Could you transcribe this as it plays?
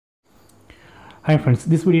Hi friends,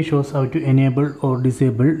 this video shows how to enable or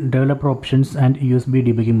disable developer options and USB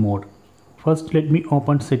debugging mode. First, let me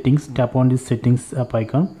open settings, tap on this settings app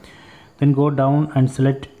icon, then go down and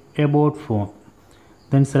select about phone,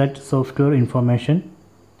 then select software information,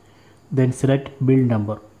 then select build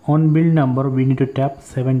number. On build number we need to tap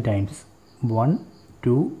 7 times. 1,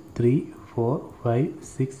 2, 3, 4, 5,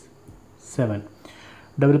 6, 7.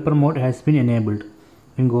 Developer mode has been enabled.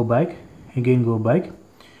 Then go back, again go back.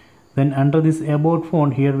 Then under this about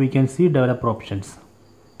phone, here we can see developer options.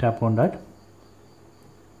 Tap on that.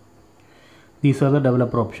 These are the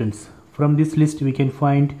developer options. From this list we can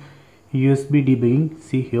find USB debugging.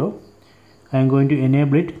 See here. I am going to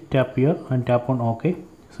enable it. Tap here and tap on OK.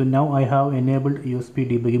 So now I have enabled USB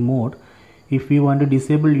debugging mode. If we want to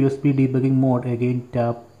disable USB debugging mode, again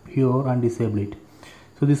tap here and disable it.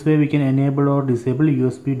 So this way we can enable or disable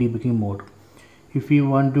USB debugging mode. If we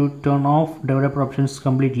want to turn off developer options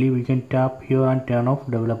completely, we can tap here and turn off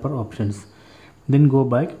developer options. Then go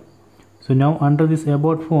back. So now under this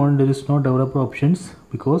about phone there is no developer options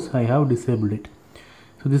because I have disabled it.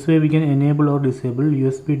 So this way we can enable or disable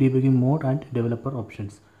USB debugging mode and developer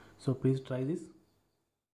options. So please try this.